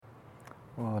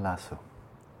Olaso.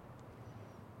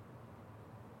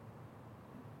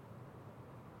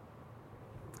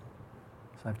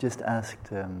 So I've just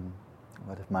asked one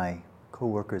of my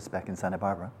co-workers back in Santa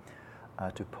Barbara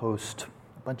to post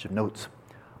a bunch of notes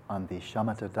on the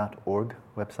shamatha.org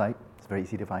website. It's very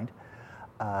easy to find.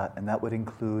 And that would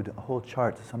include a whole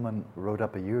chart someone wrote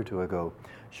up a year or two ago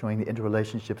showing the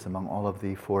interrelationships among all of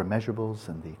the four measurables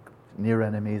and the near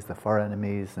enemies, the far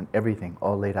enemies, and everything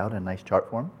all laid out in a nice chart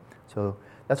form. So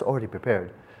that's already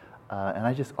prepared. And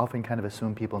I just often kind of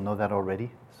assume people know that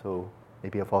already, so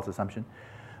maybe a false assumption.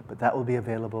 But that will be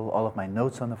available. All of my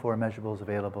notes on the four measurables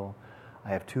available. I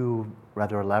have two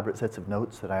rather elaborate sets of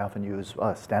notes that I often use,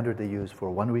 standardly use for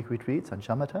 1 week retreats on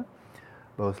shamatha,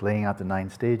 both laying out the 9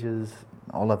 stages,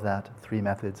 all of that, 3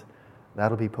 methods.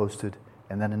 That'll be posted.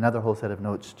 And then another whole set of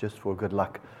notes just for good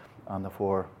luck on the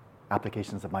 4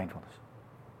 applications of mindfulness.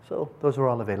 So those are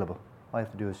all available. All I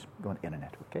have to do is go on the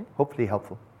internet, okay? Hopefully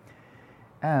helpful.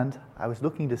 And I was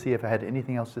looking to see if I had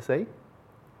anything else to say.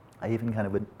 I even kind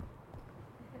of went,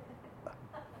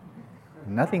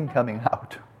 nothing coming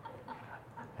out.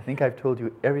 I think I've told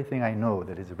you everything I know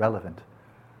that is relevant.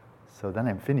 So then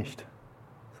I'm finished.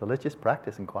 So let's just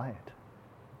practice in quiet.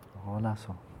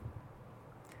 Olaso.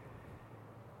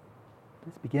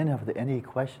 Let's begin. Are there any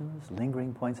questions,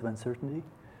 lingering points of uncertainty?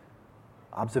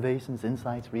 Observations,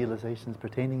 insights, realizations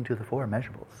pertaining to the 4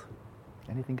 measurables?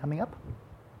 Anything coming up?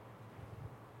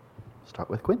 Start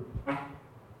with Quinn.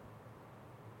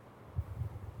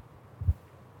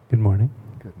 Good morning.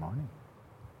 Good morning.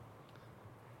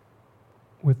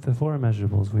 With the 4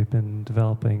 measurables, we've been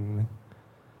developing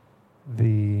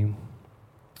the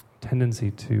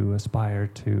tendency to aspire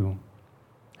to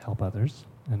help others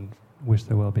and wish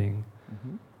their well-being.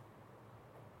 Mm-hmm.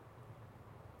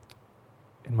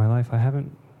 In my life, I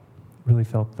haven't really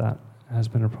felt that has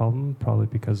been a problem, probably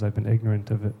because I've been ignorant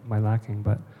of it, my lacking,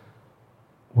 but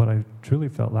what I truly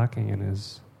felt lacking in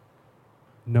is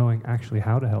knowing actually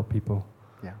how to help people.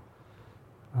 Yeah.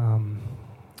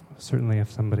 Certainly if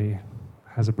somebody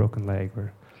has a broken leg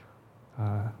or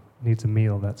needs a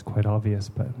meal, that's quite obvious,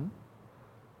 but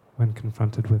when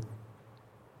confronted with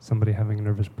somebody having a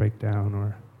nervous breakdown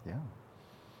or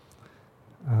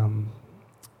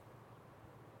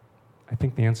I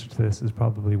think the answer to this is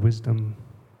probably wisdom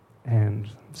and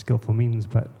skillful means,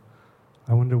 but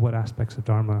I wonder what aspects of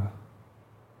Dharma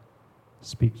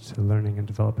speak to learning and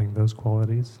developing those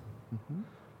qualities. Mm-hmm.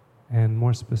 And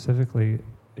more specifically,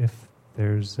 if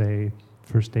there's a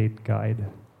first aid guide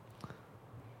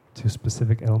to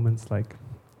specific ailments like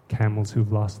camels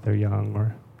who've lost their young,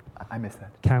 or I missed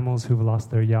that. Camels who've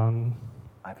lost their young.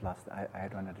 I've lost. I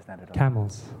don't understand it.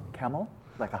 Camels. Camel,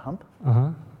 like a hump.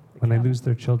 When they lose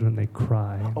their children, they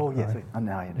cry. Oh yes, wait.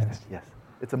 Now I understand. Yes,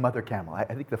 it's a mother camel. I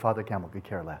think the father camel could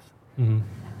care less. Mm-hmm.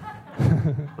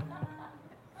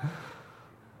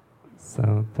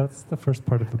 So that's the first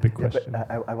part of the big question. But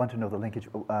I want to know the linkage.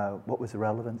 What was the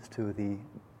relevance to the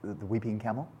weeping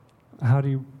camel? How do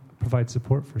you provide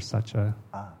support for such a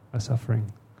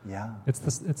suffering? Yeah. It's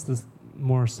the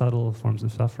more subtle forms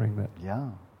of suffering that. Yeah.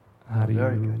 How do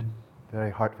Very you? good. Very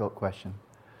heartfelt question.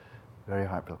 Very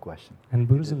heartfelt question. And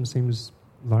Buddhism seems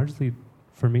largely,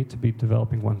 for me, to be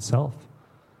developing oneself,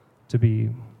 to be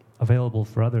available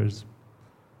for others.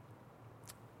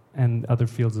 And other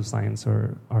fields of science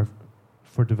are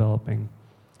for developing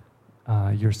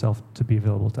yourself to be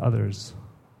available to others.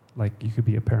 Like you could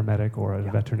be a paramedic or a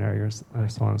veterinary or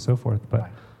so on and so forth. But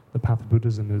the path of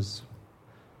Buddhism is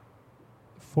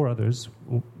for others,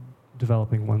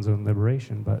 developing one's own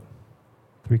liberation. But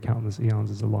 3 countless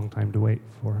eons is a long time to wait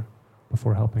for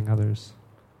before helping others.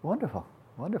 Wonderful,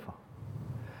 wonderful.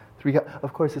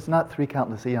 Of course, it's not 3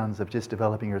 countless eons of just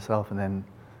developing yourself and then,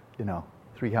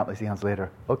 3 countless eons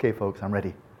later, okay, folks, I'm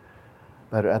ready.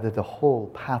 But rather the whole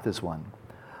path is one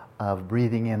of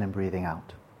breathing in and breathing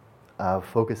out, of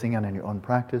focusing on your own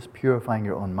practice, purifying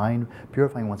your own mind,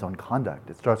 purifying one's own conduct.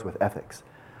 It starts with ethics.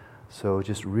 So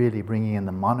just really bringing in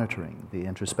the monitoring, the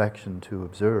introspection to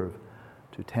observe,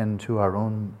 to tend to our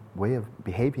own way of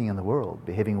behaving in the world,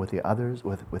 behaving with the others,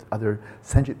 with other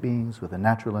sentient beings, with the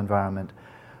natural environment.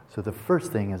 So the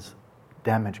first thing is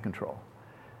damage control.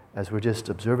 As we're just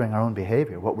observing our own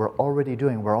behavior, what we're already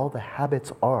doing, where all the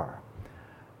habits are.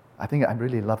 I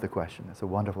really love the question. It's a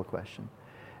wonderful question.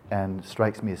 And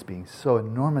strikes me as being so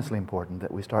enormously important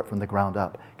that we start from the ground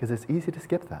up, because it's easy to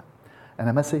skip that. And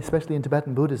I must say, especially in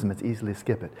Tibetan Buddhism, it's easy to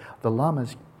skip it. The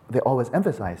lamas, they always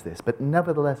emphasize this, but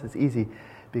nevertheless it's easy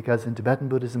because in Tibetan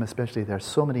Buddhism especially, there are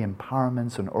so many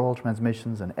empowerments and oral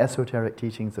transmissions and esoteric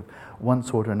teachings of one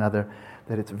sort or another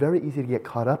that it's very easy to get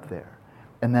caught up there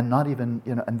and then not even,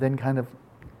 and then kind of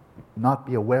not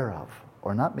be aware of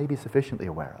or not maybe sufficiently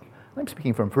aware of. I'm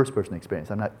speaking from first-person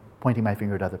experience. I'm not pointing my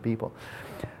finger at other people.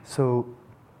 So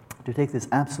to take this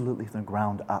absolutely from the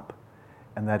ground up,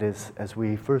 and that is, as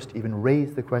we first even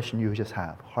raise the question you just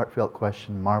have, heartfelt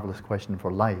question, marvelous question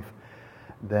for life,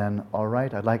 then, all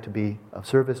right, I'd like to be of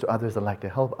service to others, I'd like to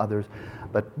help others,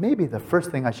 but maybe the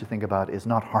first thing I should think about is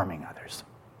not harming others.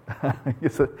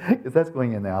 Because that's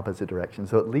going in the opposite direction.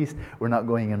 So at least we're not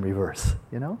going in reverse,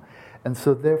 you know? And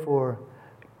so therefore,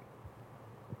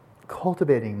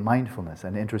 cultivating mindfulness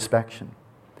and introspection,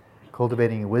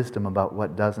 cultivating wisdom about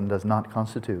what does and does not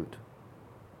constitute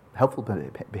helpful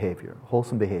behavior,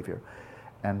 wholesome behavior,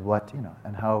 and what, you know,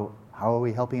 and how are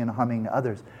we helping and harming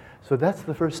others. So that's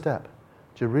the first step,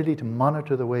 to really to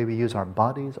monitor the way we use our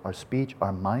bodies, our speech,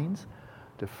 our minds,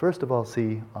 to first of all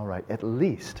see, all right, at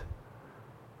least,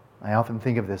 I often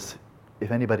think of this,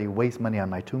 if anybody wastes money on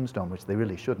my tombstone, which they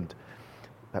really shouldn't,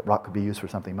 that rock could be used for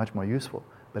something much more useful.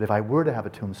 But if I were to have a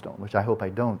tombstone, which I hope I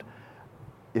don't,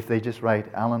 if they just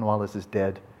write, Alan Wallace is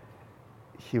dead,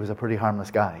 he was a pretty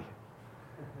harmless guy,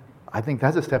 I think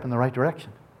that's a step in the right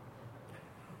direction.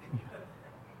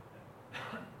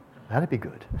 That'd be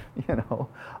good, you know.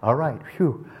 All right,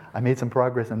 phew, I made some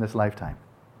progress in this lifetime.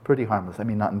 Pretty harmless. I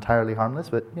mean, not entirely harmless,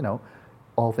 but, you know,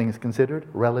 all things considered,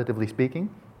 relatively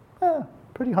speaking,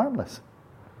 pretty harmless.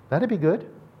 That'd be good,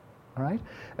 all right?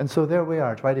 And so there we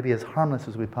are, try to be as harmless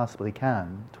as we possibly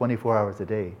can, 24 hours a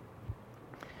day.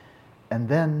 And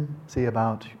then see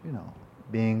about, you know,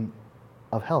 being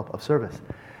of help, of service.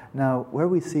 Now, where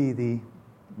we see the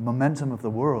momentum of the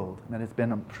world, and it's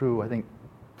been true, I think,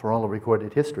 for all of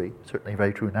recorded history, certainly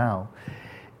very true now,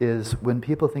 is when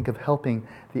people think of helping,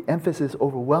 the emphasis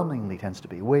overwhelmingly tends to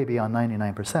be, way beyond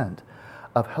 99%,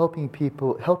 of helping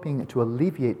people, helping to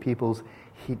alleviate people's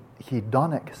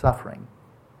hedonic suffering,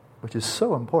 which is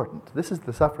so important. This is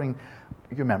the suffering,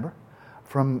 you remember,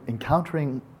 from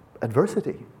encountering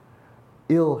adversity,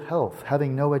 ill health,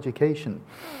 having no education,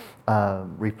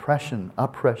 repression,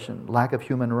 oppression, lack of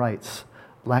human rights,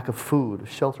 lack of food,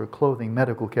 shelter, clothing,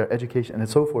 medical care, education, and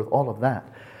so forth, all of that.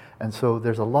 And so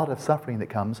there's a lot of suffering that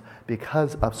comes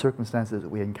because of circumstances that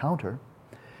we encounter.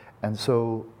 And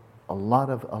so a lot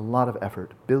of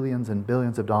effort, billions and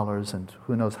billions of dollars, and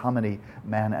who knows how many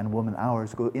man and woman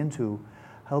hours go into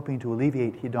helping to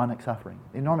alleviate hedonic suffering.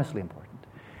 Enormously important.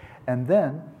 And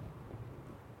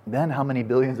then how many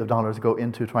billions of dollars go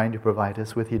into trying to provide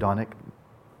us with hedonic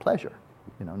pleasure?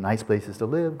 You know, nice places to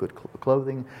live, good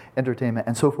clothing, entertainment,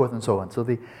 and so forth and so on. So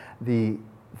the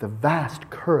vast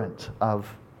current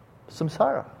of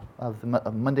samsara, of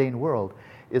the mundane world,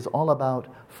 is all about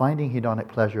finding hedonic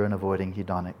pleasure and avoiding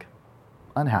hedonic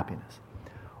unhappiness,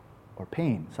 or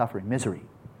pain, suffering, misery.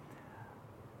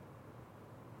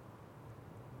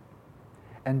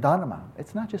 And dharma,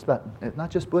 it's not just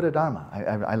Buddha dharma.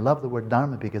 I love the word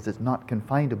dharma because it's not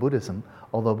confined to Buddhism,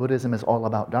 although Buddhism is all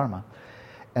about dharma.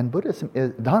 And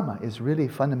dharma is really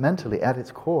fundamentally at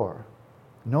its core,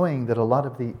 knowing that a lot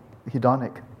of the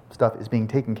hedonic stuff is being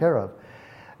taken care of,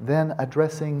 then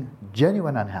addressing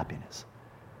genuine unhappiness.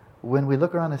 When we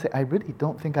look around and say, I really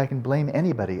don't think I can blame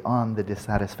anybody on the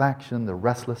dissatisfaction, the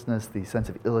restlessness, the sense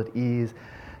of ill at ease,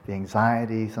 the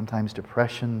anxiety, sometimes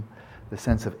depression, the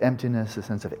sense of emptiness, the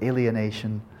sense of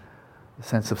alienation, the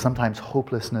sense of sometimes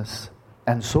hopelessness,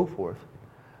 and so forth,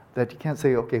 that you can't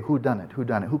say, okay, who done it,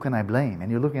 who can I blame? And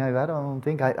you're looking at it, I don't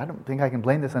think I can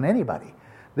blame this on anybody.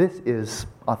 This is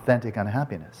authentic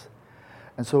unhappiness.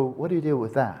 And so what do you do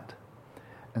with that?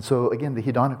 And so again, the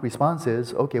hedonic response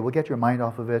is, okay, well, get your mind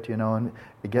off of it, you know, and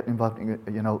get involved,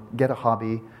 you know, get a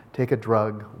hobby, take a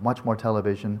drug, watch more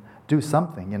television, do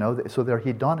something, you know. So there are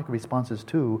hedonic responses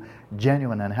to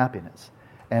genuine unhappiness.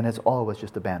 And it's always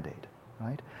just a Band-Aid,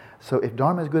 right? So if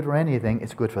dharma is good for anything,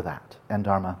 it's good for that. And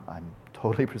dharma, I'm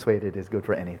totally persuaded, is good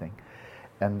for anything.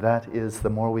 And that is the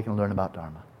more we can learn about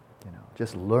dharma. You know,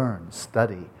 just learn,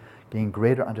 study, gain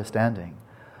greater understanding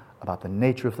about the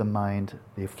nature of the mind,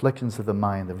 the afflictions of the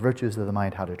mind, the virtues of the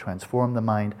mind, how to transform the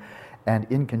mind, and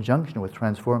in conjunction with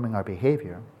transforming our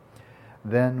behavior,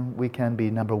 then we can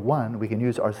be, number one, we can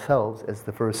use ourselves as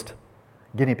the first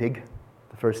guinea pig,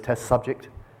 the first test subject.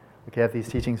 Okay, if these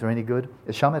teachings are any good.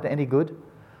 Is shamatha any good?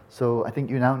 So I think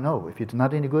you now know, if it's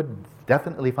not any good,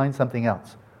 definitely find something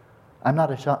else. I'm not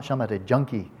a shamatha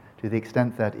junkie to the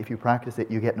extent that if you practice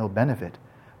it, you get no benefit.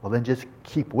 Well, then just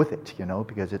keep with it, you know,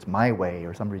 because it's my way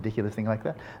or some ridiculous thing like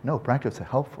that. No, practice is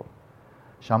helpful.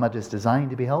 Shamatha is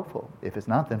designed to be helpful. If it's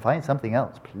not, then find something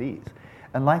else, please.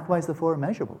 And likewise, the four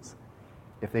immeasurables.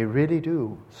 If they really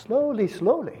do,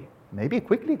 slowly, maybe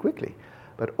quickly,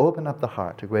 but open up the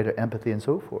heart to greater empathy and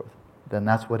so forth, then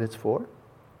that's what it's for.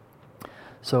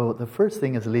 So the first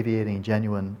thing is alleviating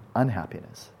genuine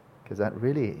unhappiness, because that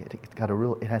really,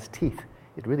 it has teeth.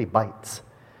 It really bites.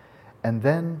 And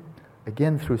then,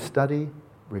 again, through study,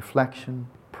 reflection,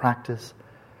 practice,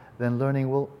 then learning,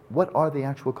 well, what are the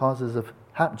actual causes of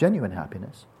genuine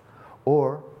happiness?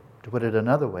 Or, to put it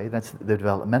another way, that's the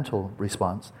developmental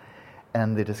response.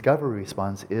 And the discovery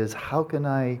response is,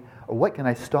 what can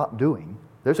I stop doing?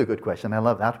 There's a good question. I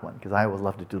love that one, because I always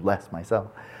love to do less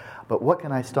myself. But what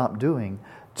can I stop doing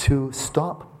to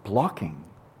stop blocking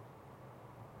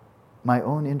my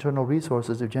own internal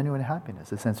resources of genuine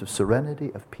happiness, a sense of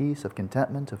serenity, of peace, of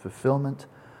contentment, of fulfillment,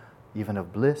 even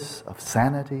of bliss, of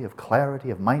sanity, of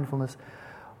clarity, of mindfulness?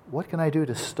 What can I do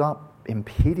to stop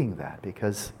impeding that?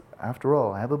 Because, after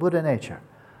all, I have a Buddha nature.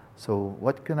 So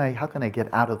how can I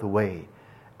get out of the way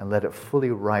and let it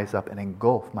fully rise up and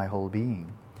engulf my whole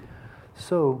being?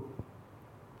 So,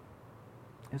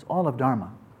 it's all of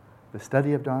Dharma. The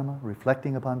study of Dharma,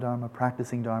 reflecting upon Dharma,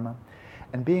 practicing Dharma,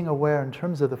 and being aware in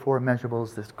terms of the four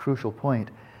immeasurables, this crucial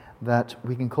point, that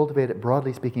we can cultivate it,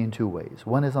 broadly speaking, in two ways.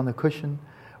 One is on the cushion,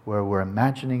 where we're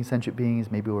imagining sentient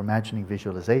beings, maybe we're imagining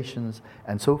visualizations,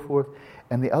 and so forth.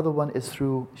 And the other one is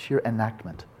through sheer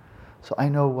enactment. So I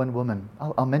know one woman,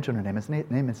 I'll mention her name. Her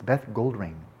name is Beth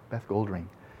Goldring. Beth Goldring.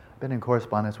 I've been in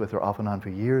correspondence with her off and on for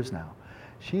years now.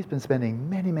 She's been spending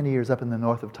many, many years up in the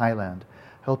north of Thailand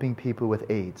helping people with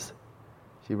AIDS.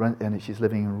 She's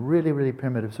living in really, really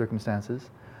primitive circumstances,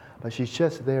 but she's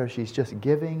just there. She's just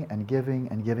giving and giving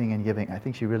and giving and giving. I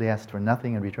think she really asks for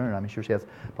nothing in return. I'm sure she has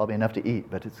probably enough to eat,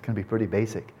 but it's going to be pretty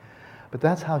basic. But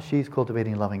that's how she's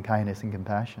cultivating loving kindness and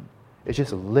compassion. It's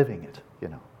just living it,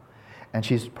 And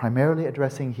she's primarily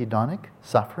addressing hedonic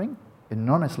suffering,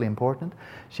 enormously important.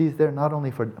 She's there not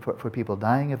only for people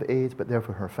dying of AIDS, but there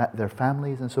for their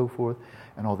families and so forth,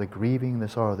 and all the grieving, the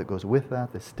sorrow that goes with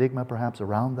that, the stigma perhaps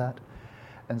around that.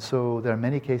 And so there are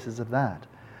many cases of that.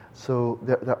 So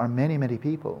there are many, many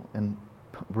people, and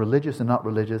religious and not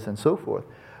religious and so forth,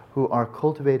 who are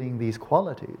cultivating these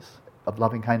qualities of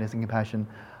loving kindness and compassion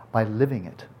by living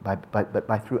it,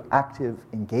 by through active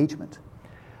engagement.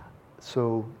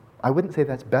 So I wouldn't say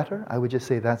that's better. I would just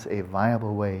say that's a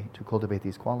viable way to cultivate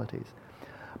these qualities.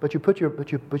 But you put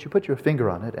your finger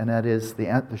on it, and that is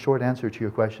the short answer to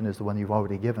your question is the one you've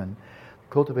already given: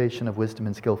 cultivation of wisdom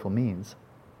and skillful means.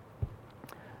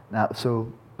 Now,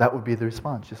 so that would be the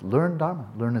response. Just learn Dharma.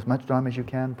 Learn as much Dharma as you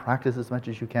can. Practice as much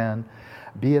as you can.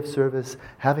 Be of service.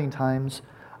 Having times,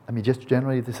 just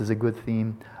generally this is a good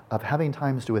theme, of having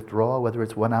times to withdraw, whether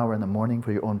it's 1 hour in the morning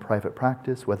for your own private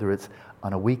practice, whether it's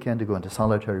on a weekend to go into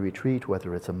solitary retreat,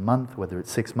 whether it's a month, whether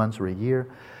it's 6 months or a year.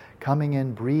 Coming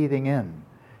in, breathing in,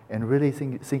 and really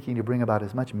seeking to bring about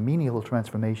as much meaningful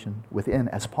transformation within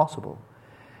as possible.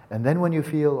 And then when you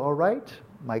feel, all right,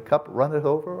 my cup runneth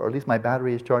over, or at least my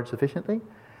battery is charged sufficiently,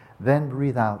 then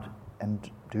breathe out and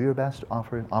do your best,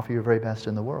 offer your very best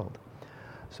in the world.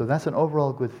 So that's an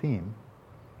overall good theme,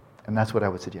 and that's what I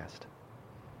would suggest.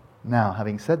 Now,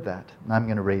 having said that, I'm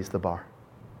going to raise the bar.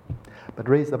 But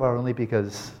raise the bar only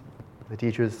because the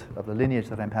teachers of the lineage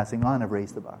that I'm passing on have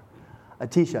raised the bar.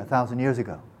 Atisha, 1,000 years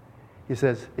ago, he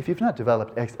says, if you've not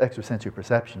developed extrasensory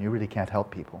perception, you really can't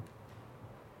help people.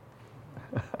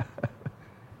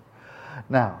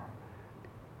 Now,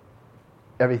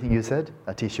 everything you said,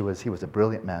 Atisha he was a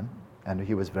brilliant man, and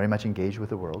he was very much engaged with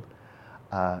the world.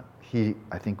 He,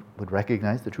 I think, would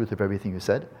recognize the truth of everything you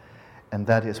said, and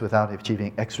that is without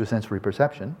achieving extrasensory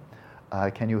perception,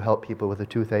 can you help people with a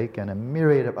toothache and a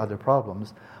myriad of other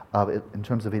problems in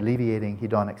terms of alleviating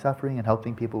hedonic suffering and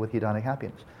helping people with hedonic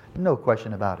happiness. No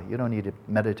question about it. You don't need to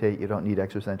meditate, you don't need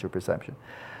extrasensory perception.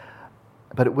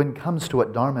 But when it comes to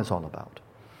what Dharma is all about,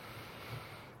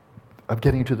 of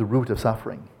getting to the root of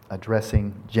suffering,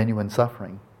 addressing genuine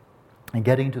suffering, and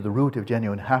getting to the root of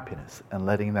genuine happiness and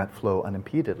letting that flow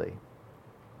unimpededly.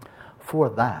 For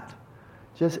that,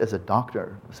 just as a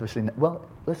doctor, especially, well,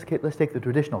 let's take the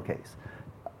traditional case,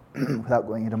 without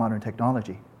going into modern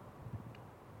technology.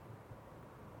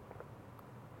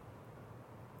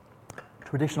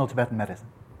 Traditional Tibetan medicine.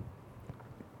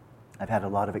 I've had a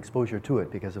lot of exposure to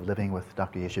it because of living with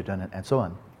Dr. Yeshe Dun and so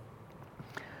on.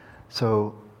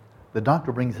 So the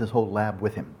doctor brings his whole lab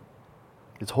with him.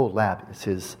 His whole lab is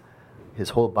his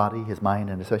whole body, his mind,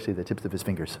 and especially the tips of his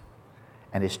fingers.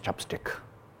 And his chopstick.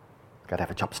 Got to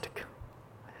have a chopstick.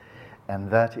 And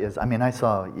that is, I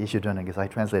saw Yeshe Dun, because I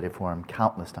translated for him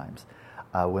countless times,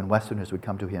 when Westerners would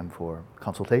come to him for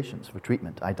consultations, for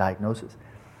treatment, diagnosis.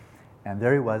 And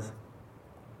there he was.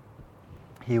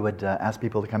 He would ask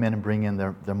people to come in and bring in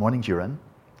their morning's urine,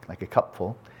 like a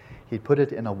cupful. He'd put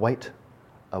it in a white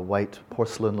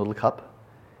porcelain little cup.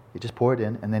 He'd just pour it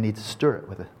in, and then he'd stir it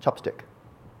with a chopstick.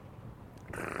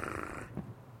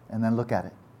 and then look at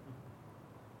it.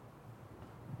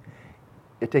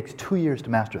 It takes 2 years to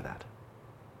master that.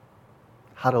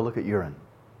 How to look at urine.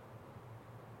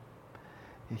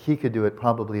 He could do it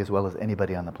probably as well as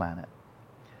anybody on the planet.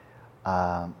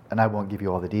 And I won't give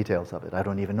you all the details of it. I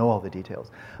don't even know all the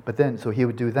details. But then, so he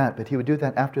would do that, but he would do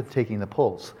that after taking the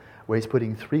pulse, where he's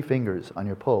putting 3 fingers on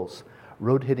your pulse,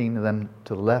 rotating them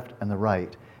to the left and the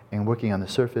right, and working on the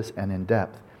surface and in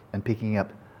depth, and picking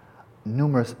up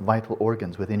numerous vital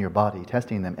organs within your body,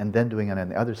 testing them, and then doing it on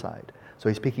the other side. So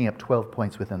he's picking up 12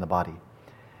 points within the body.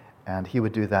 And he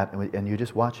would do that, and you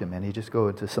just watch him, and he just go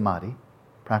into samadhi,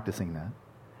 practicing that.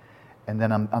 And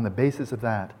then on the basis of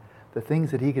that, the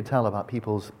things that he could tell about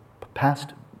people's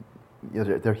past,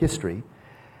 their history,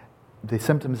 the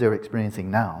symptoms they're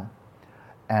experiencing now,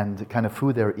 and the kind of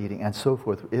food they're eating, and so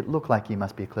forth, it looked like he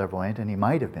must be clairvoyant, and he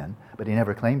might have been, but he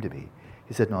never claimed to be.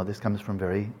 He said, no, this comes from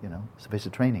very,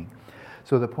 sufficient training.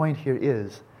 So the point here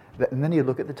is that, and then he'd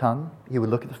look at the tongue, he would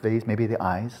look at the face, maybe the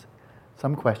eyes,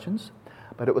 some questions,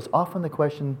 but it was often the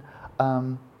question,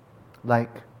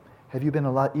 like, have you been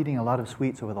eating a lot of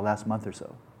sweets over the last month or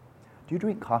so? Do you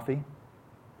drink coffee?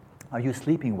 Are you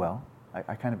sleeping well?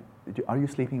 Are you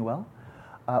sleeping well?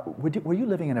 Were you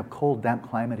living in a cold, damp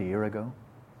climate a year ago?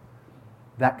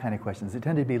 That kind of questions. They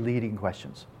tended to be leading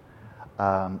questions.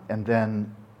 And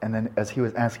then as he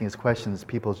was asking his questions,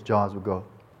 people's jaws would go,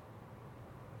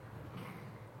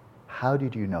 how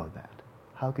did you know that?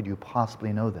 How could you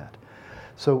possibly know that?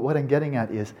 So what I'm getting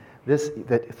at is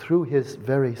that through his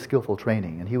very skillful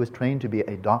training, and he was trained to be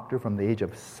a doctor from the age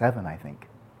of 7, I think.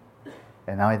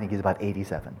 And now I think he's about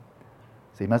 87.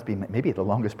 So he must be maybe the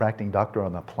longest practicing doctor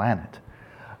on the planet.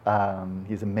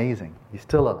 He's amazing. He's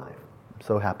still alive. I'm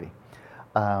so happy.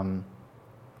 But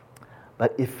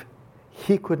if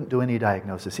he couldn't do any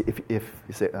diagnosis, if you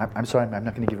say, I'm sorry, I'm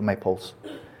not going to give you my pulse,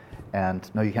 and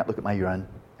no, you can't look at my urine,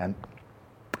 and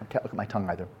I can't look at my tongue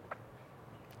either,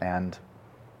 and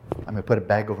I'm going to put a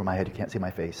bag over my head, you can't see my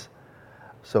face.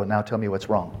 So now tell me what's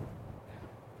wrong,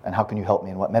 and how can you help me,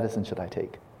 and what medicine should I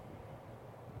take?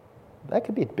 That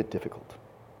could be a bit difficult.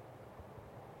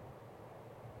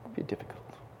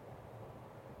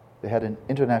 They had an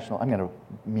international, I'm going to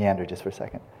meander just for a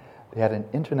second. They had an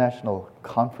international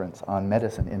conference on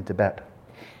medicine in Tibet.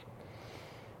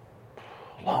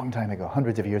 A long time ago,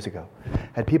 hundreds of years ago.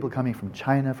 Had people coming from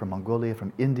China, from Mongolia,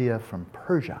 from India, from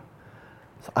Persia.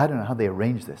 So I don't know how they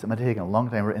arranged this. It might have taken a long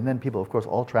time. And then people, of course,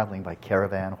 all traveling by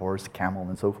caravan, horse, camel,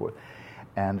 and so forth.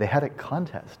 And they had a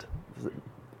contest.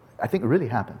 I think it really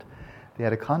happened. They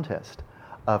had a contest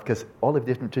because all of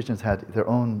the different traditions had their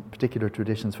own particular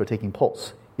traditions for taking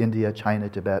pulse. India, China,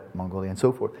 Tibet, Mongolia, and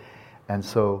so forth. And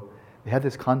so they had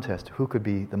this contest, who could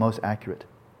be the most accurate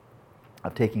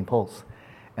of taking pulse.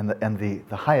 And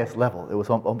the highest level, it was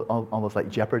almost like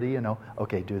Jeopardy,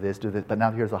 okay, do this, but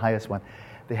now here's the highest one.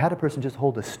 They had a person just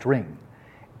hold a string,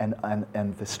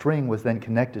 and the string was then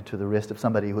connected to the wrist of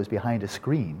somebody who was behind a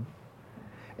screen.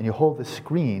 And you hold the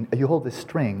string,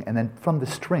 and then from the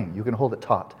string, you can hold it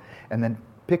taut, and then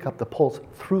pick up the pulse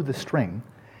through the string,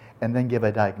 and then give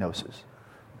a diagnosis,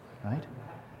 right?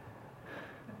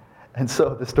 And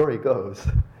so the story goes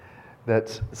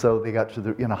that, so they got to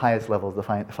the highest level, the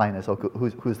finest,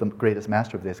 who's the greatest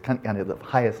master of this, kind of the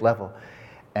highest level,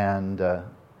 and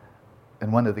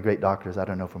one of the great doctors, I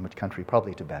don't know from which country,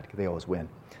 probably Tibet, because they always win,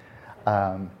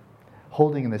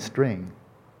 holding the string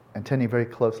and tending very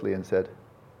closely and said,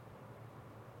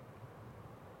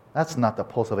 that's not the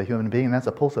pulse of a human being, that's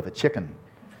the pulse of a chicken.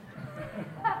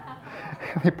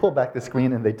 They pulled back the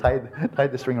screen and they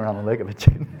tied the string around the leg of a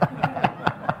chicken.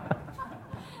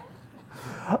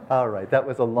 All right, that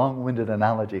was a long-winded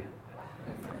analogy.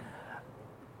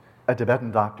 A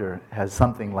Tibetan doctor has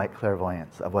something like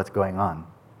clairvoyance of what's going on.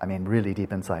 I mean, really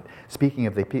deep insight. Speak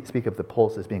of the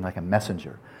pulse as being like a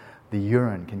messenger. The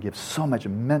urine can give so much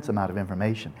immense amount of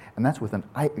information, and that's with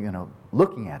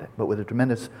looking at it, but with a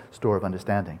tremendous store of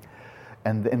understanding.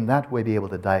 And in that way be able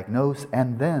to diagnose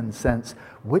and then sense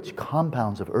which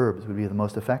compounds of herbs would be the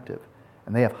most effective.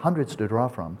 And they have hundreds to draw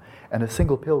from, and a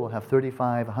single pill will have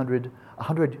 35,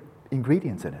 100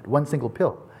 ingredients in it, one single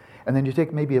pill. And then you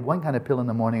take maybe one kind of pill in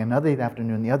the morning, another in the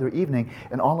afternoon, the other evening,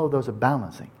 and all of those are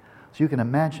balancing. So you can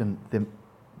imagine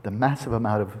the massive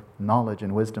amount of knowledge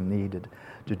and wisdom needed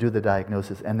to do the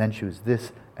diagnosis and then choose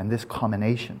this and this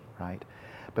combination, right?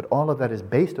 But all of that is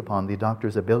based upon the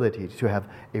doctor's ability to have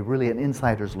an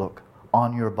insider's look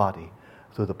on your body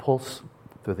through the pulse,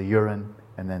 through the urine,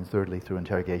 and then thirdly through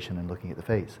interrogation and looking at the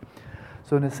face.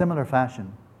 So in a similar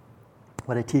fashion,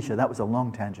 what I teach you, that was a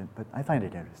long tangent, but I find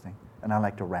it interesting, and I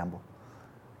like to ramble,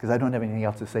 because I don't have anything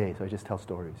else to say, so I just tell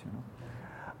stories,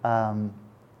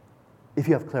 if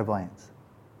you have clairvoyance,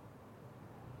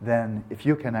 then if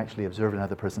you can actually observe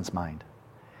another person's mind,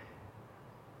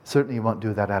 certainly you won't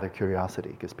do that out of curiosity,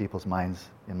 because people's minds,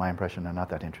 in my impression, are not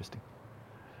that interesting.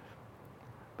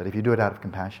 But if you do it out of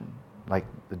compassion, like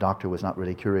the doctor was not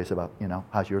really curious about,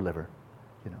 how's your liver?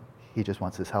 He just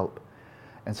wants his help.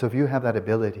 And so if you have that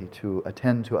ability to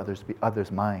attend to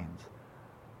others' minds,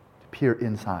 to peer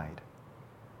inside,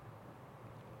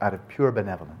 out of pure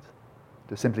benevolence,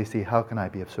 to simply see, how can I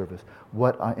be of service?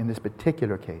 In this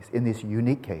particular case, in this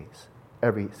unique case,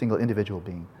 every single individual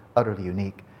being utterly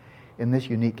unique, in this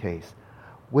unique case,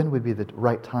 when would be the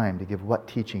right time to give what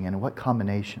teaching and what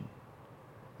combination?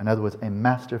 In other words, a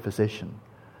master physician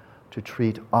to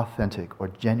treat authentic or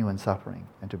genuine suffering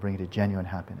and to bring it to genuine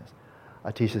happiness.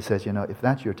 Atisha says, if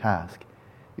that's your task,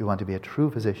 you want to be a true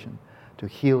physician, to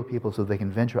heal people so they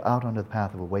can venture out onto the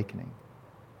path of awakening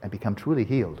and become truly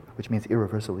healed, which means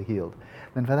irreversibly healed,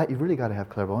 then for that you've really got to have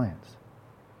clairvoyance.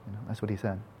 That's what he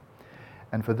said.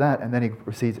 And for that, and then he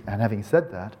proceeds, and having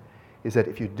said that, he said,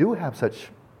 if you do have such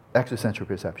extrasensory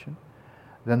perception,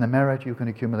 then the merit you can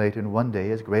accumulate in one day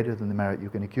is greater than the merit you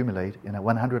can accumulate in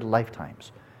 100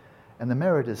 lifetimes. And the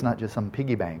merit is not just some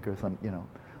piggy bank or some,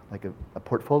 like a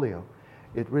portfolio.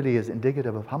 It really is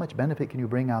indicative of how much benefit can you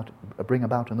bring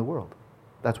about in the world.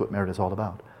 That's what merit is all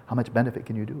about. How much benefit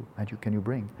can you do? Can you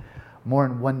bring? More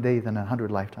in one day than 100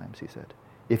 lifetimes, he said,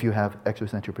 if you have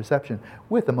extrasensory perception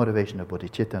with the motivation of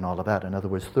bodhicitta and all of that. In other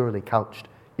words, thoroughly couched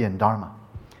in dharma.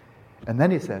 And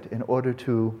then he said, in order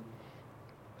to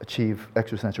achieve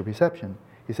extrasensory perception,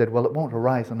 he said, well, it won't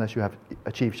arise unless you have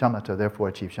achieved shamatha, therefore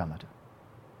achieve shamatha.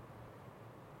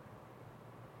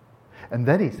 And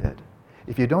then he said,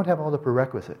 if you don't have all the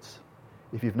prerequisites,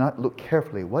 if you've not looked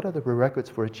carefully, what are the prerequisites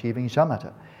for achieving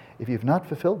shamatha? If you've not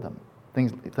fulfilled them,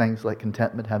 things like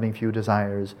contentment, having few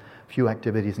desires, few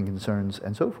activities and concerns,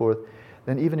 and so forth,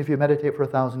 then even if you meditate for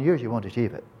 1,000 years, you won't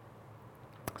achieve it.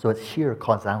 So it's sheer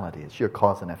causality, it's sheer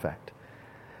cause and effect.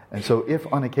 And so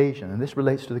if on occasion, and this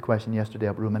relates to the question yesterday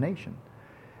of rumination,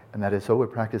 and that is, so we're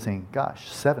practicing,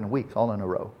 7 weeks all in a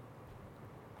row.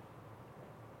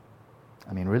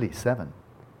 I mean, really, 7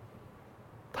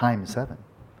 times 7.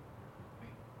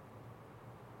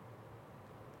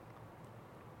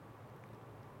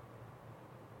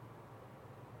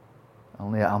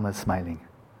 Only Alma's smiling.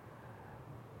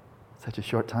 Such a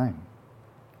short time.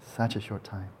 Such a short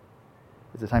time.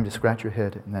 It's a time to scratch your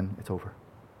head and then it's over.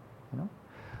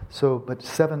 So, but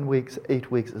 7 weeks,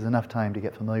 8 weeks is enough time to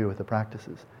get familiar with the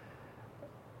practices.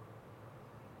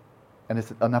 And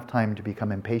it's enough time to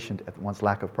become impatient at one's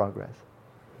lack of progress.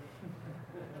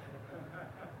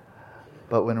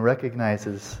 But one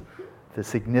recognizes the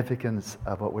significance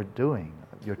of what we're doing.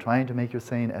 You're trying to make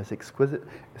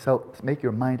make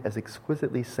your mind as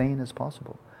exquisitely sane as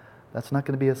possible. That's not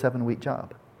going to be a 7-week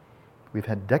job. We've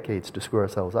had decades to screw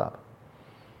ourselves up.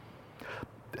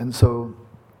 And so,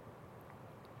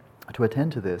 to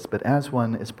attend to this, but as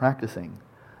one is practicing,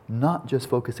 not just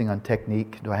focusing on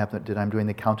technique, did I'm doing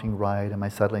the counting right, am I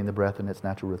settling the breath in its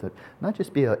natural rhythm, not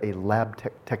just be a lab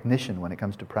technician when it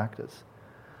comes to practice,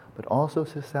 but also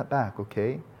to step back,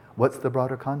 okay, what's the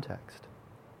broader context?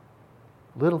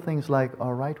 Little things like,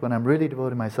 all right, when I'm really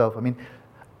devoting myself,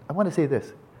 I want to say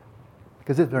this,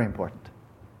 because it's very important.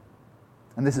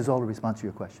 And this is all a response to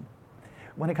your question.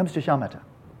 When it comes to shamatha,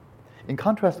 in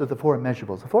contrast to the 4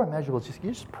 immeasurables,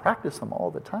 you just practice them all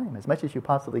the time, as much as you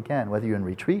possibly can, whether you're in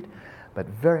retreat, but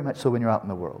very much so when you're out in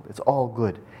the world. It's all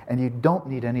good. And you don't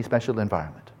need any special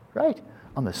environment, right?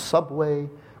 On the subway,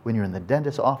 when you're in the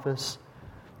dentist's office,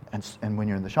 and when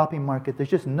you're in the shopping market, there's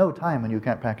just no time when you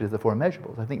can't practice the 4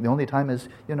 immeasurables. I think the only time is,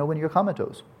 when you're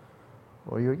comatose,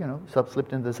 or you're,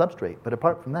 slipped into the substrate. But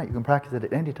apart from that, you can practice it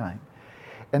at any time.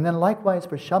 And then likewise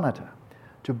for shamatha,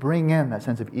 to bring in that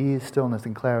sense of ease, stillness,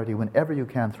 and clarity whenever you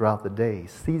can throughout the day,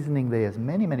 seasoning the day as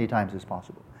many, many times as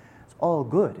possible. It's all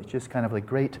good. It's just kind of a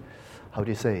great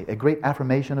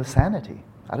affirmation of sanity.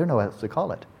 I don't know what else to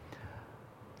call it.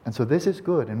 And so this is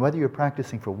good. And whether you're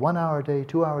practicing for 1 hour a day,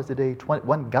 2 hours a day,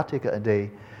 1 gatika a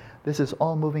day, this is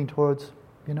all moving towards,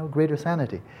 greater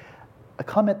sanity. A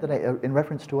comment in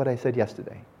reference to what I said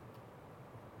yesterday.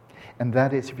 And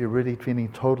that is, if you're really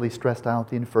feeling totally stressed out,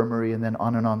 the infirmary, and then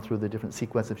on through the different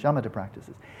sequence of shamatha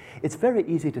practices. It's very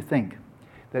easy to think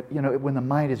that, when the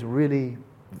mind is really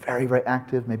very, very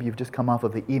active, maybe you've just come off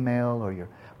of the email, or you're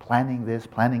planning this,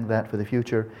 planning that for the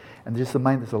future, and just the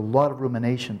mind, there's a lot of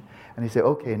rumination. And you say,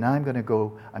 okay, now I'm going to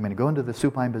go into the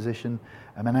supine position,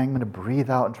 and then I'm going to breathe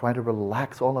out and try to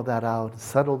relax all of that out,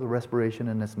 settle the respiration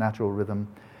in its natural rhythm,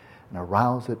 and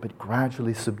arouse it, but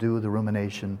gradually subdue the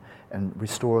rumination and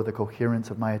restore the coherence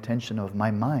of my attention, of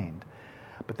my mind.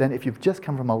 But then if you've just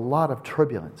come from a lot of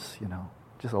turbulence,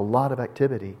 just a lot of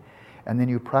activity, and then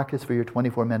you practice for your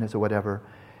 24 minutes or whatever,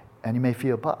 and you may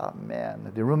feel, oh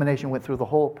man, the rumination went through the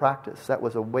whole practice. That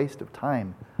was a waste of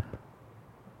time.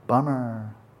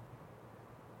 Bummer.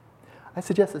 I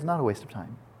suggest it's not a waste of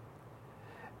time.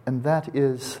 And that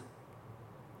is,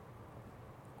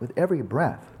 with every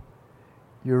breath,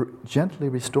 you're gently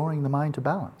restoring the mind to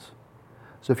balance.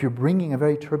 So if you're bringing a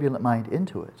very turbulent mind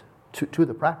into it, to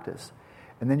the practice,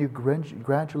 and then you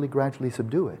gradually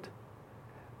subdue it,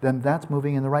 then that's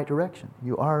moving in the right direction.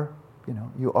 You are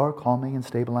calming and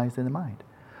stabilizing the mind.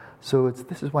 So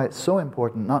this is why it's so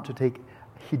important not to take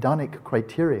hedonic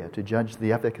criteria to judge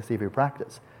the efficacy of your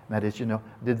practice. And that is,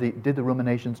 did the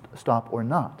ruminations stop or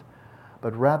not?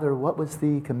 But rather, what was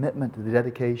the commitment, the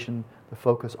dedication, the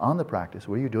focus on the practice?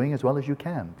 Were you doing as well as you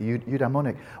can? The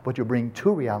eudaimonic, what you bring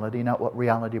to reality, not what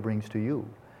reality brings to you.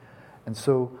 And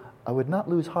so I would not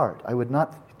lose heart. I would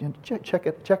not, check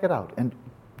it out. And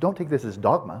don't take this as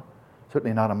dogma,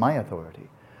 certainly not on my authority.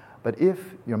 But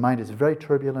if your mind is very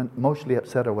turbulent, emotionally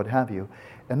upset or what have you,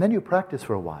 and then you practice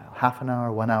for a while, half an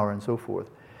hour, 1 hour, and so forth,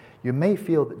 you may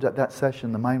feel that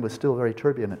session, the mind was still very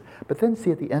turbulent. But then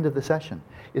see at the end of the session,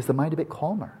 is the mind a bit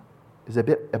calmer? Is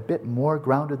it a bit more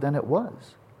grounded than it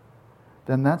was?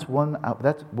 Then that's 1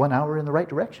 hour in the right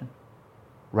direction,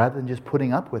 rather than just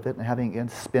putting up with it and having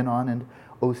it spin on and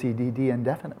OCDD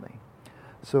indefinitely.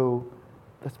 So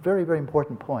that's a very, very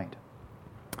important point.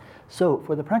 So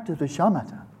for the practice of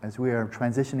shamatha, as we are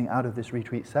transitioning out of this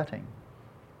retreat setting,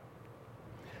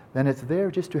 then it's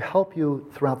there just to help you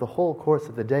throughout the whole course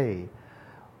of the day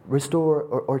restore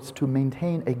or it's to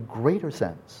maintain a greater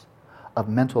sense of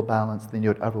mental balance than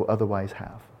you'd otherwise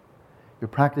have. You're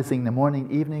practicing in the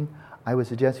morning, evening, I would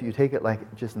suggest you take it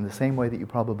like just in the same way that you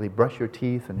probably brush your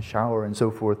teeth and shower and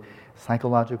so forth,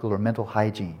 psychological or mental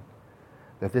hygiene.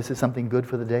 That this is something good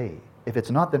for the day. If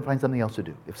it's not, then find something else to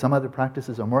do. If some other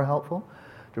practices are more helpful,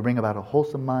 to bring about a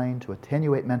wholesome mind, to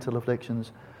attenuate mental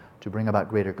afflictions, to bring about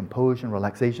greater composure,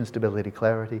 relaxation, stability,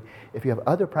 clarity. If you have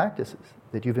other practices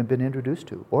that you've been introduced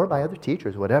to, or by other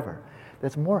teachers, whatever,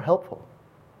 that's more helpful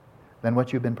than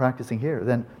what you've been practicing here,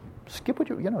 then skip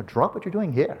drop what you're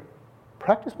doing here.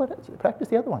 Practice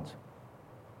the other ones.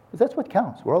 Because that's what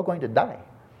counts. We're all going to die.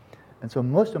 And so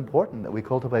most important that we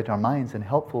cultivate our minds in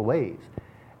helpful ways,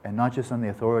 and not just on the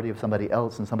authority of somebody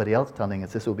else and somebody else telling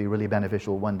us this will be really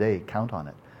beneficial one day, count on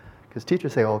it. Because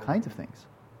teachers say all kinds of things,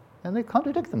 and they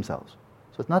contradict themselves.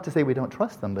 So it's not to say we don't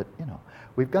trust them, but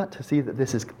we've got to see that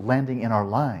this is landing in our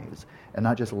lives and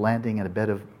not just landing in a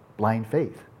bed of blind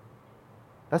faith.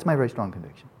 That's my very strong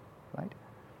conviction, right?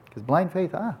 Because blind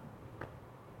faith, you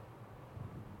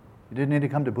didn't need to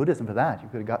come to Buddhism for that. You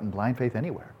could have gotten blind faith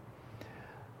anywhere.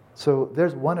 So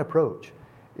there's one approach,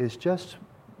 is just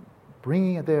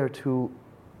bringing it there to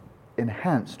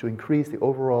enhance, to increase the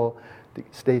overall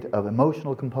state of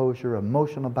emotional composure,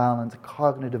 emotional balance,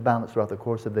 cognitive balance throughout the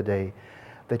course of the day,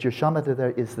 that your shamatha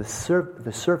there is the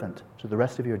servant to the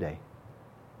rest of your day,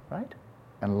 right?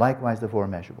 And likewise the four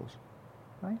immeasurables,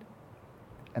 right?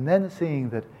 And then seeing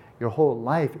that your whole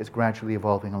life is gradually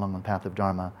evolving along the path of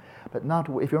dharma, but not,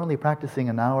 if you're only practicing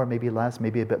an hour, maybe less,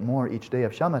 maybe a bit more each day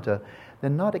of shamatha,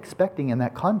 then not expecting in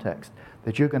that context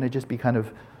that you're going to just be kind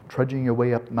of trudging your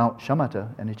way up Mount Shamatha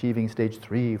and achieving stage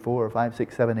 3, 4, 5,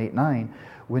 6, 7, 8, 9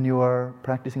 when you are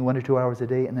practicing 1 or 2 hours a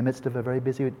day in the midst of a very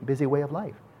busy way of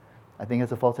life. I think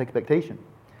it's a false expectation.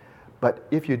 But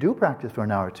if you do practice for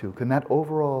an hour or two, can that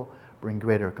overall bring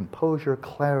greater composure,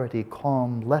 clarity,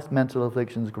 calm, less mental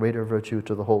afflictions, greater virtue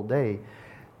to the whole day?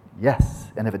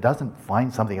 Yes. And if it doesn't,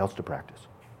 find something else to practice.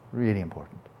 Really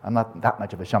important. I'm not that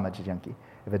much of a shamatha junkie.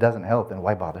 If it doesn't help, then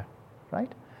why bother,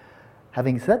 right?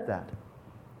 Having said that,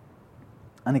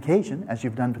 on occasion, as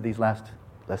you've done for these last,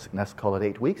 let's call it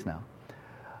 8 weeks now,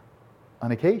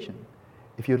 on occasion,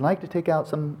 if you'd like to take out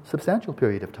some substantial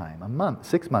period of time, a month,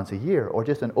 6 months, a year, or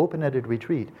just an open-ended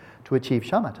retreat to achieve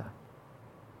shamatha,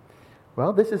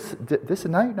 well, this is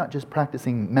now you're not just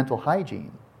practicing mental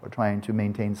hygiene or trying to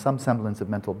maintain some semblance of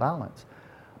mental balance,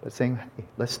 but saying, hey,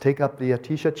 let's take up the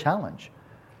Atisha challenge,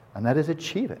 and that is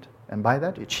achieve it. And by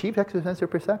that, achieve extrasensory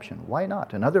perception. Why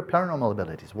not? And other paranormal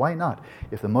abilities. Why not?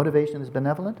 If the motivation is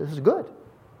benevolent, this is good.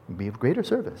 Be of greater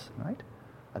service, right?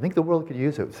 I think the world could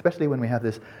use it, especially when we have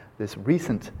this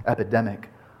recent epidemic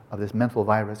of this mental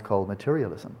virus called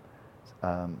materialism.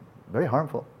 Very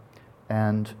harmful.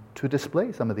 And to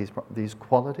display some of these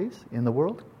qualities in the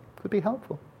world could be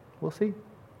helpful. We'll see.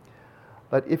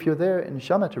 But if you're there in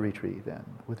shamatha retreat then,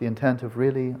 with the intent of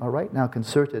really, all right, now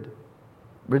concerted,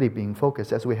 really being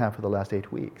focused as we have for the last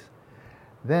 8 weeks,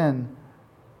 then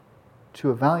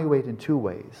to evaluate in 2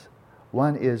 ways.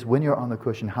 One is when you're on the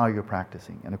cushion, how you're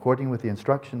practicing, and according with the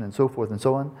instruction and so forth and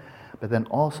so on. But then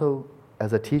also,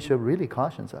 as Atisha really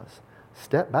cautions us,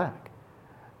 step back.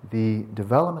 The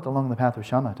development along the path of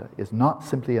shamatha is not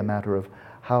simply a matter of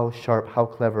how sharp, how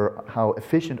clever, how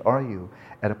efficient are you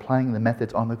at applying the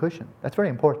methods on the cushion. That's very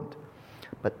important.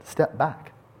 But step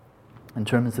back in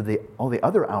terms of all the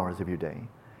other hours of your day,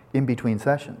 in between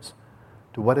sessions.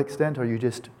 To what extent are you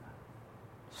just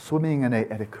swimming in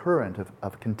a current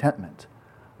of contentment,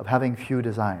 of having few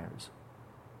desires,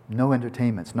 no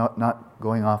entertainments, not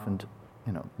going off and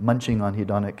munching on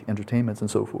hedonic entertainments and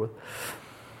so forth?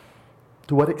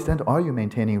 To what extent are you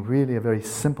maintaining really a very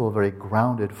simple, very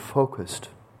grounded, focused,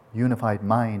 unified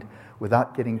mind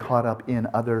without getting caught up in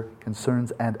other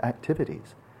concerns and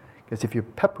activities? Because if you're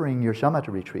peppering your shamatha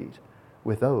retreat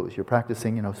with those, you're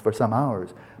practicing for some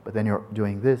hours, but then you're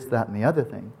doing this, that, and the other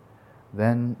thing,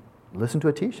 then listen to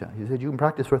Atisha. He said you can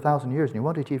practice for 1,000 years and you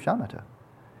won't achieve shamatha.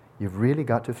 You've really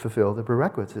got to fulfill the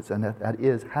prerequisites, and that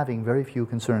is having very few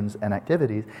concerns and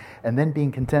activities, and then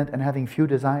being content and having few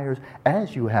desires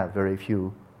as you have very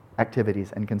few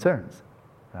activities and concerns,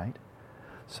 right?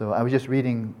 So I was just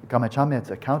reading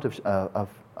Gamachamit's account of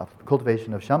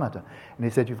cultivation of shamatha, and he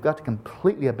said you've got to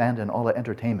completely abandon all the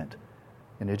entertainment,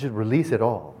 and you just release it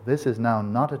all. This is now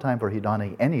not a time for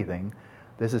hedonic anything.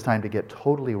 This is time to get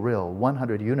totally real,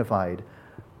 100 unified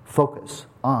focus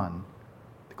on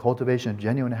the cultivation of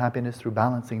genuine happiness through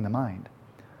balancing the mind.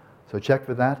 So check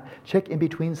for that. Check in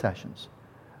between sessions.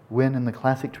 When in the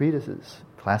classic treatises,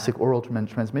 classic oral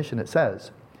transmission, it says,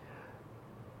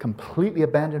 completely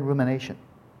abandon rumination.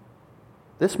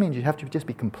 This means you have to just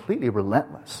be completely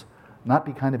relentless, not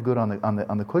be kind of good on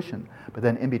the cushion, but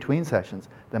then in between sessions,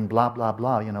 then blah, blah,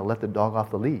 blah, let the dog off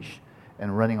the leash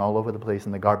and running all over the place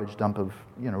in the garbage dump of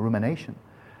rumination.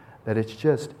 That it's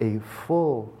just a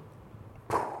full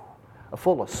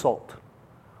assault,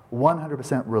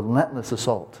 100% relentless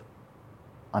assault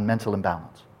on mental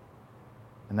imbalance.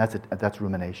 And that's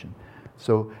rumination.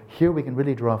 So here we can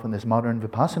really draw from this modern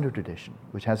Vipassana tradition,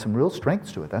 which has some real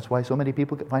strengths to it. That's why so many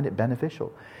people find it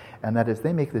beneficial. And that is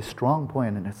they make this strong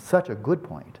point, and it's such a good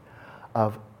point,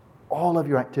 of all of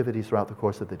your activities throughout the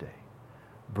course of the day.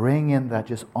 Bring in that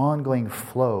just ongoing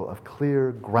flow of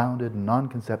clear, grounded,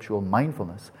 non-conceptual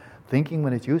mindfulness, thinking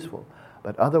when it's useful.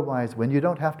 But otherwise, when you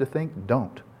don't have to think,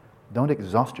 don't. Don't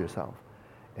exhaust yourself.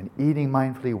 And eating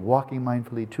mindfully, walking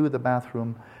mindfully, to the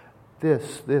bathroom,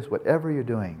 this, whatever you're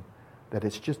doing, that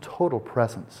it's just total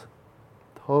presence,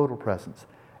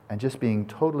 and just being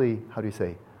totally,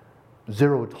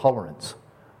 zero tolerance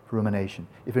for rumination.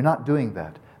 If you're not doing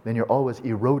that, then you're always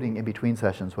eroding in between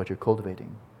sessions what you're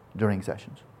cultivating during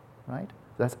sessions, right?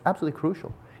 That's absolutely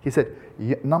crucial. He said,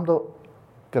 namdo,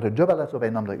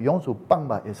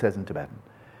 it says in Tibetan.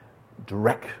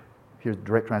 Here's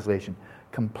direct translation.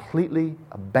 Completely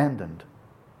abandoned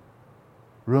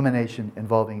rumination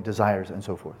involving desires and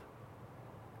so forth.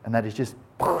 And that is just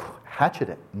hatchet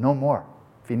it, no more,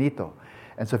 finito.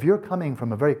 And so if you're coming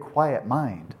from a very quiet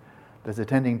mind that's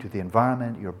attending to the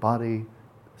environment, your body,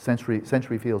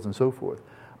 sensory fields and so forth,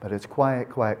 but it's quiet,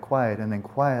 and then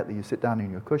quietly you sit down in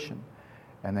your cushion,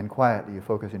 and then quietly you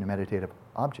focus on your meditative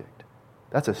object.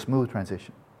 That's a smooth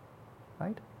transition,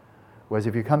 right? Whereas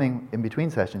if you're coming in between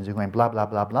sessions, you're going blah, blah,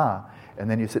 blah, blah, and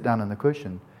then you sit down on the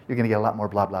cushion, you're going to get a lot more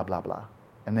blah, blah, blah, blah.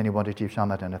 And then you won't achieve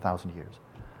shamatha in 1,000 years.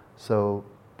 So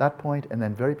that point, and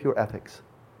then very pure ethics.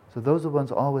 So those are the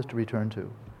ones always to return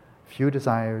to. Few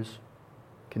desires,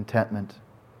 contentment,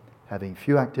 having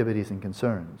few activities and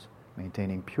concerns,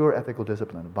 maintaining pure ethical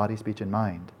discipline of body, speech, and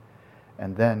mind,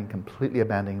 and then completely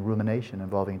abandoning rumination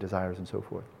involving desires and so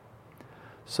forth.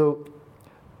 So,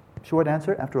 short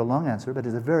answer after a long answer, but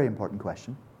it's a very important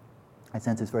question. I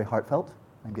sense it's very heartfelt.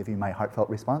 I'm giving you my heartfelt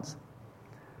response.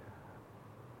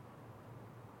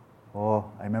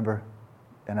 I remember,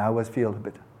 and I always feel a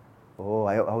bit,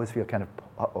 I always feel kind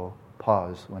of,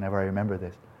 pause whenever I remember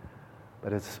this.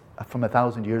 But it's from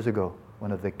 1,000 years ago,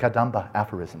 one of the Kadamba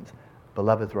aphorisms,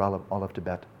 beloved through all of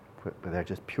Tibet, but they're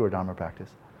just pure Dharma practice.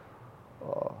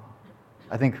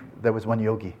 I think there was one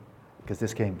yogi, because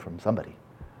this came from somebody,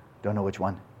 don't know which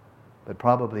one, but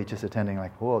probably just attending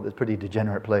this pretty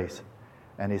degenerate place.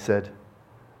 And he said,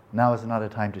 now is not a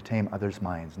time to tame others'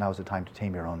 minds, now is a time to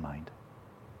tame your own mind.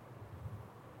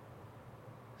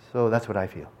 So that's what I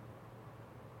feel.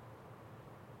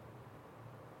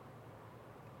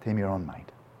 Tame your own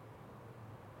mind.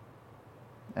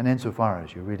 And insofar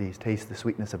as you really taste the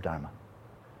sweetness of Dharma,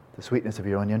 the sweetness of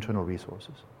your own internal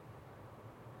resources,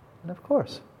 and of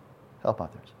course, help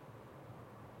others.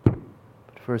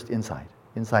 But first inside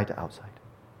to outside.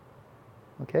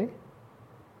 Okay?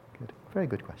 Good. Very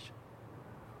good question.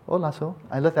 Hola, so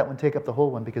I let that one take up the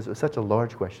whole one because it was such a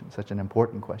large question, such an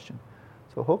important question.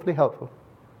 So hopefully helpful.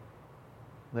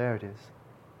 There it is.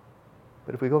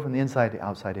 But if we go from the inside to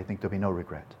outside, I think there'll be no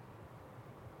regret.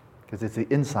 Because it's the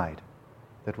inside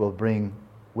that will bring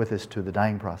with us to the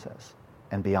dying process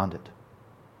and beyond it.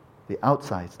 The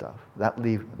outside stuff, that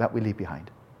we leave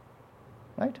behind.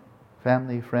 Right?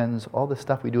 Family, friends, all the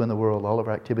stuff we do in the world, all of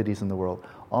our activities in the world,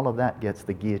 all of that gets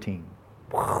the guillotine.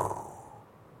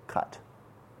 Cut.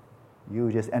 You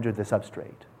just entered the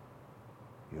substrate.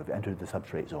 You have entered the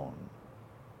substrate zone.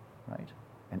 Right?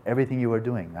 And everything you are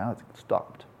doing, now it's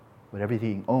stopped. But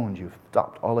everything owned, you've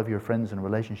stopped. All of your friends and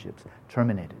relationships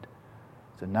terminated.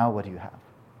 So now what do you have?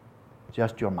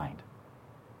 Just your mind.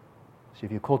 So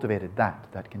if you cultivated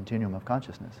that continuum of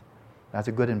consciousness, that's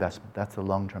a good investment. That's a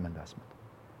long-term investment.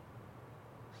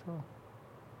 So,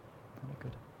 very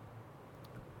good.